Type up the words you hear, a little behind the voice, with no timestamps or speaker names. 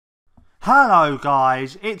Hello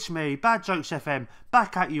guys, it's me, Bad Jokes FM,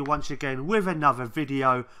 back at you once again with another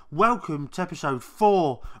video. Welcome to episode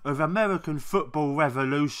 4 of American Football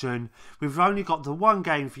Revolution. We've only got the one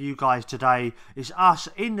game for you guys today. It's us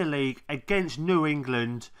in the league against New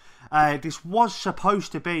England. This was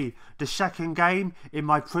supposed to be the second game in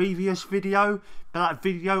my previous video, but that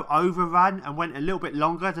video overran and went a little bit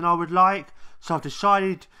longer than I would like. So I've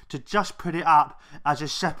decided to just put it up as a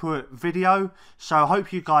separate video. So I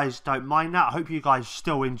hope you guys don't mind that. I hope you guys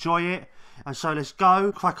still enjoy it. And so let's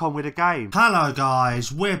go, crack on with the game. Hello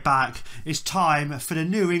guys, we're back. It's time for the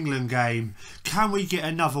New England game. Can we get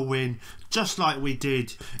another win just like we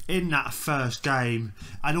did in that first game?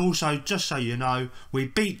 And also, just so you know, we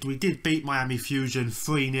did beat Miami Fusion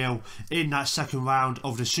 3-0 in that second round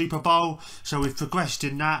of the Super Bowl. So we've progressed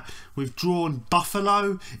in that. We've drawn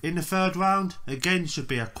Buffalo in the third round. Again, should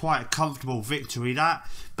be a quite comfortable victory that.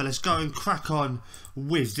 But let's go and crack on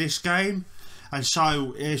with this game. And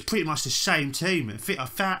so it's pretty much the same team. In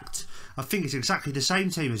fact, I think it's exactly the same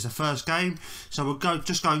team as the first game. So we'll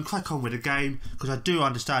just go and crack on with the game, because I do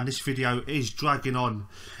understand this video is dragging on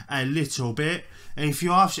a little bit. And if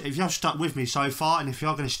you have stuck with me so far, and if you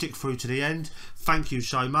are going to stick through to the end, thank you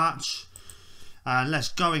so much. And let's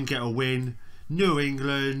go and get a win. New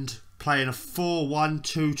England playing a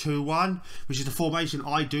 4-1-2-2-1, which is the formation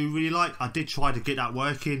I do really like. I did try to get that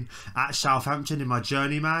working at Southampton in my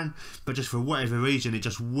journeyman, but just for whatever reason it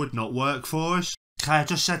just would not work for us. Okay, I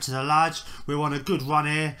just said to the lads, we're on a good run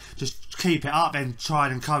here, just keep it up and try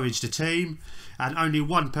and encourage the team. And only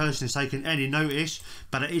one person has taken any notice,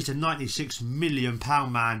 but it is the £96 million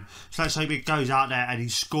man. So let's hope it goes out there and he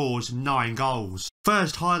scores 9 goals.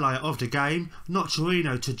 First highlight of the game,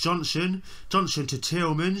 Nocerino to Johnson, Johnson to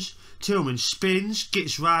Tillmans. Tillmans spins,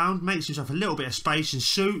 gets round, makes himself a little bit of space and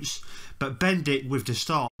shoots, but Bendick with the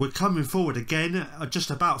stop. We're coming forward again, just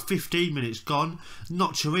about 15 minutes gone.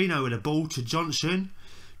 Nocerino with the ball to Johnson.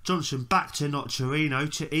 Johnson back to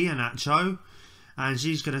Nocerino to Iheanacho. And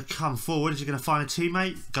he's going to come forward. Is he going to find a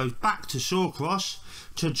teammate? Goes back to Shawcross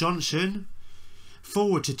to Johnson.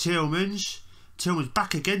 Forward to Tillmans. Tillmans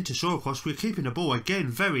back again to Shawcross. We're keeping the ball again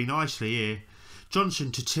very nicely here.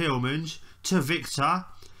 Johnson to Tillmans to Victor.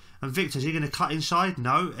 And Victor, is he going to cut inside?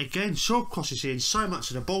 No. Again, Shawcross is seeing so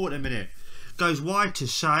much of the ball at the minute. Goes wide to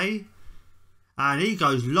Say. And he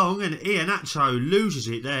goes long, and Iheanacho loses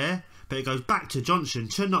it there. But it goes back to Johnson,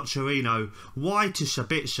 to Nocerino, wide to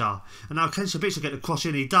Sabitzer. And now can Sabitzer get the cross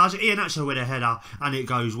in? He does. Iheanacho with a header, and it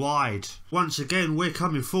goes wide. Once again, we're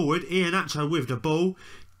coming forward. Iheanacho with the ball.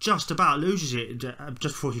 Just about loses it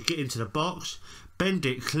just before he can get into the box.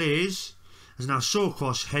 Bendick clears. As now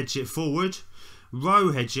Shawcross heads it forward.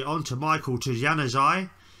 Rowe heads it on to Michael to Januzaj.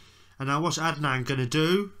 And now what's Adnan going to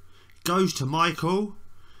do? Goes to Michael.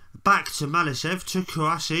 Back to Malisev, to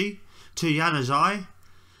Kouassi, to Januzaj.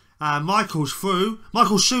 Michael's through.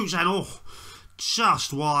 Michael shoots and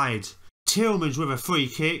just wide. Tillmans with a free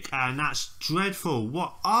kick, and that's dreadful.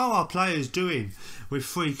 What are our players doing with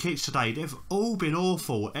free kicks today? They've all been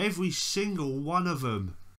awful, every single one of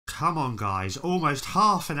them. Come on guys, almost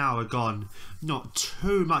half an hour gone, not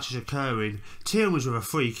too much is occurring. Tillmans with a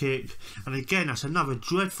free kick, and again that's another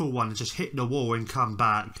dreadful one that just hit the wall and come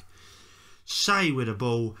back. Say with the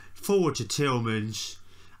ball, forward to Tillmans.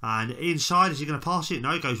 And inside, is he going to pass it?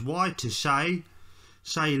 No, it goes wide to Say.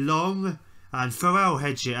 Say long. And Farrell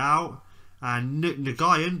heads it out. And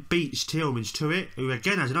Nguyen beats Tillmans to it, who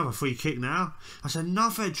again has another free kick now. That's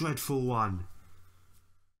another dreadful one.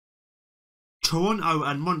 Toronto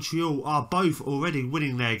and Montreal are both already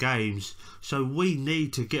winning their games. So we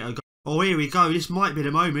need to get a goal. Oh, here we go. This might be the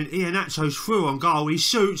moment. Iheanacho's through on goal. He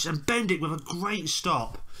shoots, and Bendick with a great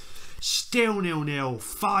stop. Still 0-0,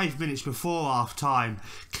 5 minutes before half time.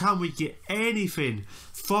 Can we get anything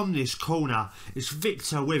from this corner? It's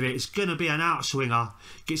Victor with it. It's going to be an outswinger.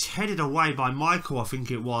 Gets headed away by Michael, I think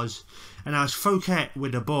it was. And now it's Fouquet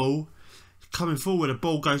with the ball. Coming forward, the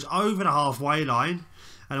ball goes over the halfway line.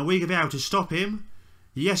 And are we going to be able to stop him?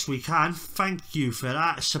 Yes, we can. Thank you for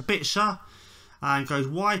that. Sabitzer. And goes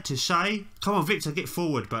wide to Say. Come on, Victor, get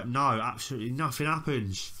forward. But no, absolutely nothing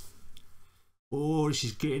happens. Oh, this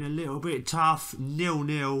is getting a little bit tough.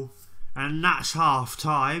 0-0. And that's half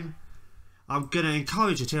time. I'm going to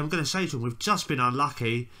encourage the team. I'm going to say to them, we've just been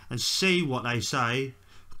unlucky, and see what they say.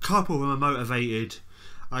 A couple of them are motivated.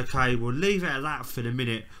 Okay, we'll leave it at that for the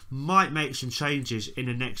minute. Might make some changes in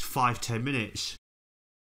the next 5-10 minutes.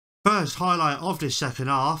 First highlight of this second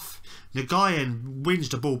half. Nguyen wins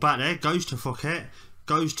the ball back there. Goes to Fouquet.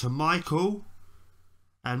 Goes to Michael.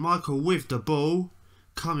 And Michael with the ball.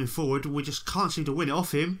 Coming forward, we just can't seem to win it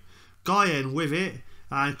off him. Nguyen with it,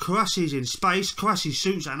 And Karassi's in space. Karassi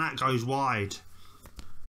shoots and that goes wide.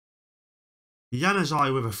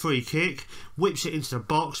 Yanazai with a free kick. Whips it into the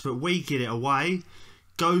box but we get it away.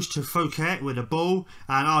 Goes to Fouquet with the ball.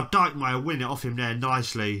 And our Dijkmeyer win it off him there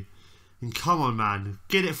nicely. And come on man.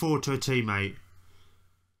 Get it forward to a teammate.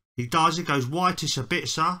 He does. It goes wide to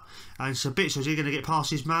Sabitzer. And Sabitzer, is he going to get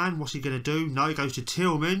past his man? What's he going to do? No, he goes to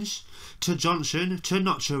Tillmans. To Johnson. To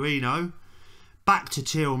Nocerino. Back to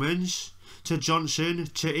Tillmans. To Johnson.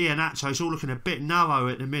 To Iheanacho. It's all looking a bit narrow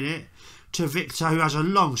at the minute. To Victor, who has a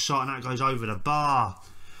long shot and that goes over the bar.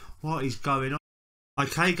 What is going on?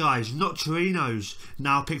 Okay guys, Nocerino's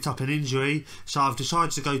now picked up an injury, so I've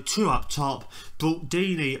decided to go 2 up top, brought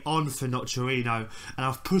Dini on for Nocerino, and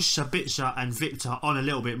I've pushed Sabitzer and Victor on a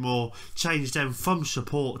little bit more, changed them from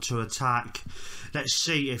support to attack. Let's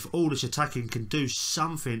see if all this attacking can do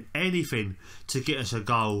something, anything, to get us a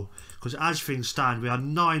goal, because as things stand we are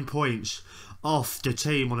 9 points off the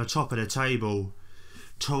team on the top of the table,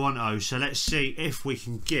 Toronto, so let's see if we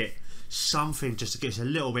can get something just to get us a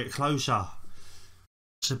little bit closer.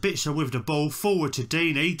 Sabitzer with the ball, forward to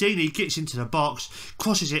Dini. Dini gets into the box,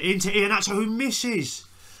 crosses it into Iheanacho who misses.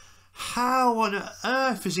 How on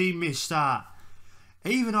earth has he missed that?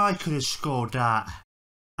 Even I could have scored that.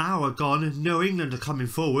 Hour gone, New England are coming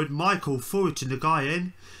forward. Michael forwarding the guy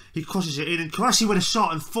in. He crosses it in and Karassi with a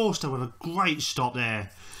shot and Forster with a great stop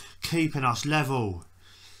there. Keeping us level.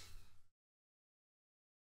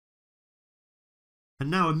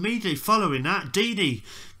 And now immediately following that, Dini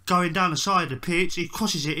going down the side of the pitch, he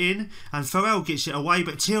crosses it in and Farrell gets it away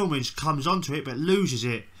but Tillmans comes onto it but loses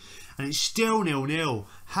it. And it's still 0-0.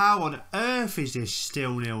 How on earth is this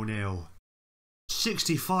still 0-0?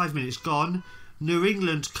 65 minutes gone. New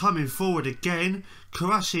England coming forward again.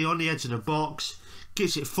 Karassi on the edge of the box.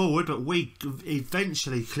 Gets it forward but we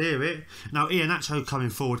eventually clear it. Now Iheanacho coming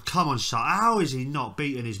forward. Come on, son. How is he not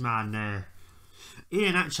beating his man there?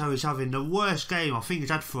 Iheanacho is having the worst game I think he's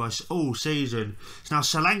had for us all season. So now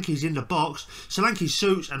Solanke's in the box. Solanke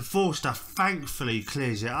shoots and Forster thankfully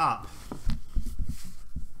clears it up.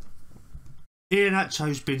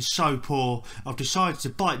 Iheanacho's been so poor. I've decided to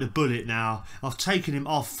bite the bullet now. I've taken him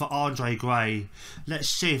off for Andre Gray. Let's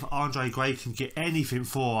see if Andre Gray can get anything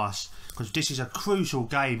for us, because this is a crucial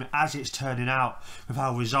game as it's turning out with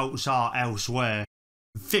how results are elsewhere.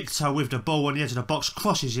 Victor with the ball on the edge of the box,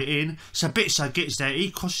 crosses it in. Sabitzer gets there,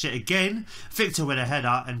 he crosses it again. Victor with a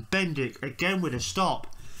header and Bendik again with a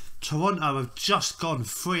stop. Toronto have just gone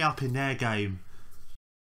 3 up in their game.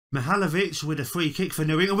 Mihalovic with a free kick for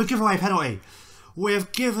New England. We've given away a penalty. We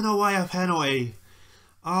have given away a penalty.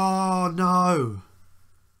 Oh no.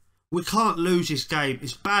 We can't lose this game.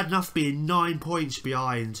 It's bad enough being 9 points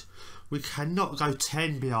behind. We cannot go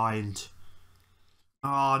 10 behind.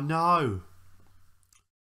 Oh no.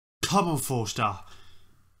 Come on, Forster.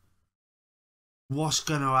 What's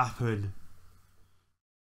going to happen?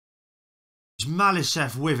 It's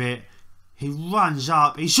Malisev with it. He runs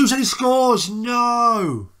up. He shoots and he scores.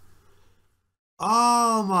 No.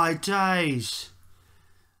 Oh my days.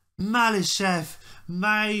 Malisev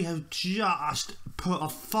may have just put a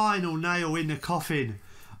final nail in the coffin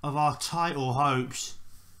of our title hopes.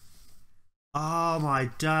 Oh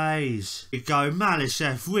my days. We go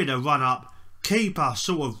Malisev with a run up. Keeper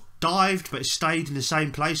sort of dived but stayed in the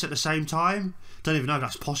same place at the same time. Don't even know if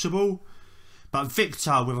that's possible. But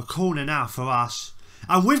Victor with a corner now for us.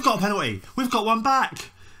 And we've got a penalty. We've got one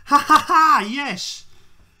back. Ha ha ha, yes.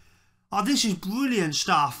 Oh, this is brilliant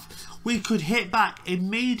stuff. We could hit back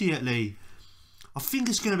immediately. I think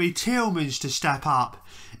it's going to be Tillmans to step up.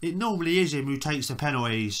 It normally is him who takes the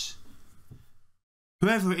penalties.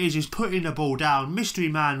 Whoever it is putting the ball down. Mystery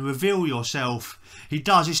man, reveal yourself. He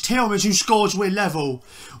does. It's Tillmans who scores. We're level.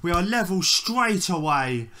 We are level straight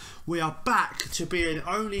away. We are back to being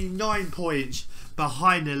only 9 points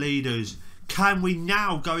behind the leaders. Can we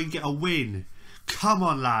now go and get a win? Come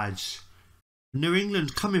on, lads. New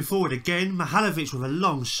England coming forward again. Mihalovic with a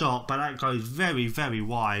long shot, but that goes very, very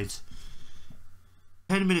wide.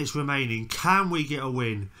 10 minutes remaining. Can we get a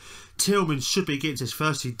win? Tillmans should be getting this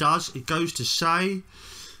first. He does. It goes to Say.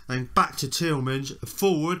 And back to Tillmans.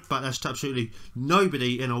 Forward, but that's absolutely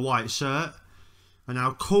nobody in a white shirt. And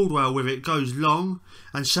now Caldwell with it goes long.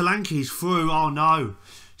 And Solanke's through. Oh no.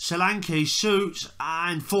 Solanke shoots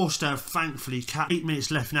and Forster thankfully catch. 8 minutes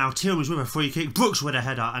left now. Tillmans with a free kick. Brooks with a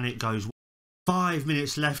header and it goes. 5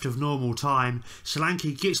 minutes left of normal time.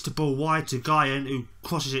 Solanke gets the ball wide to Guyan, who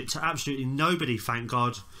crosses it to absolutely nobody, thank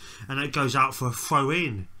God. And it goes out for a throw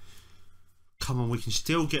in. Come on, we can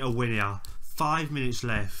still get a win here. 5 minutes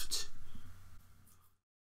left.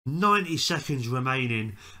 90 seconds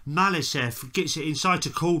remaining. Malisev gets it inside to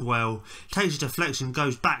Caldwell, takes a deflection,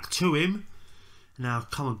 goes back to him. Now,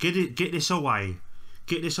 come on, get this away.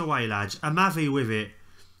 Get this away, lads. Amavi with it.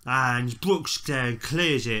 And Brooks there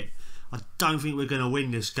clears it. I don't think we're going to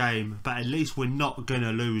win this game, but at least we're not going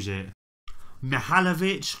to lose it.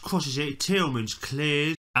 Mihalovic crosses it. Tillman's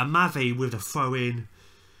clears. Amavi with the throw in.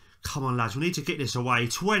 Come on, lads. We need to get this away.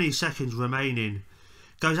 20 seconds remaining.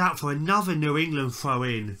 Goes out for another New England throw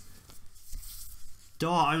in. There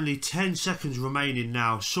are only 10 seconds remaining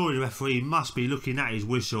now. Sorry, the referee must be looking at his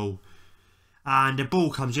whistle. And the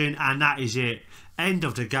ball comes in, and that is it. End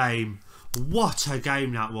of the game. What a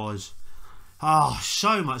game that was. Oh,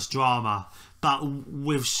 so much drama. But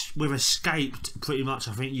we've escaped pretty much,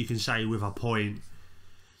 I think you can say, with a point.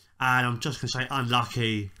 And I'm just going to say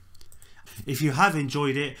unlucky. If you have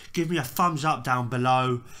enjoyed it, give me a thumbs up down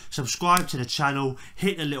below. Subscribe to the channel.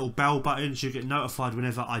 Hit the little bell button so you get notified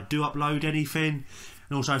whenever I do upload anything.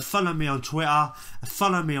 And also follow me on Twitter,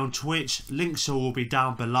 follow me on Twitch, links all will be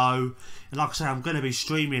down below. And like I say, I'm going to be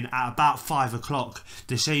streaming at about 5 o'clock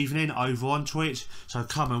this evening over on Twitch, so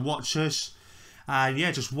come and watch us. And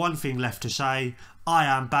yeah, just one thing left to say, I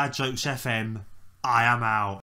am Bad Jokes FM, I am out.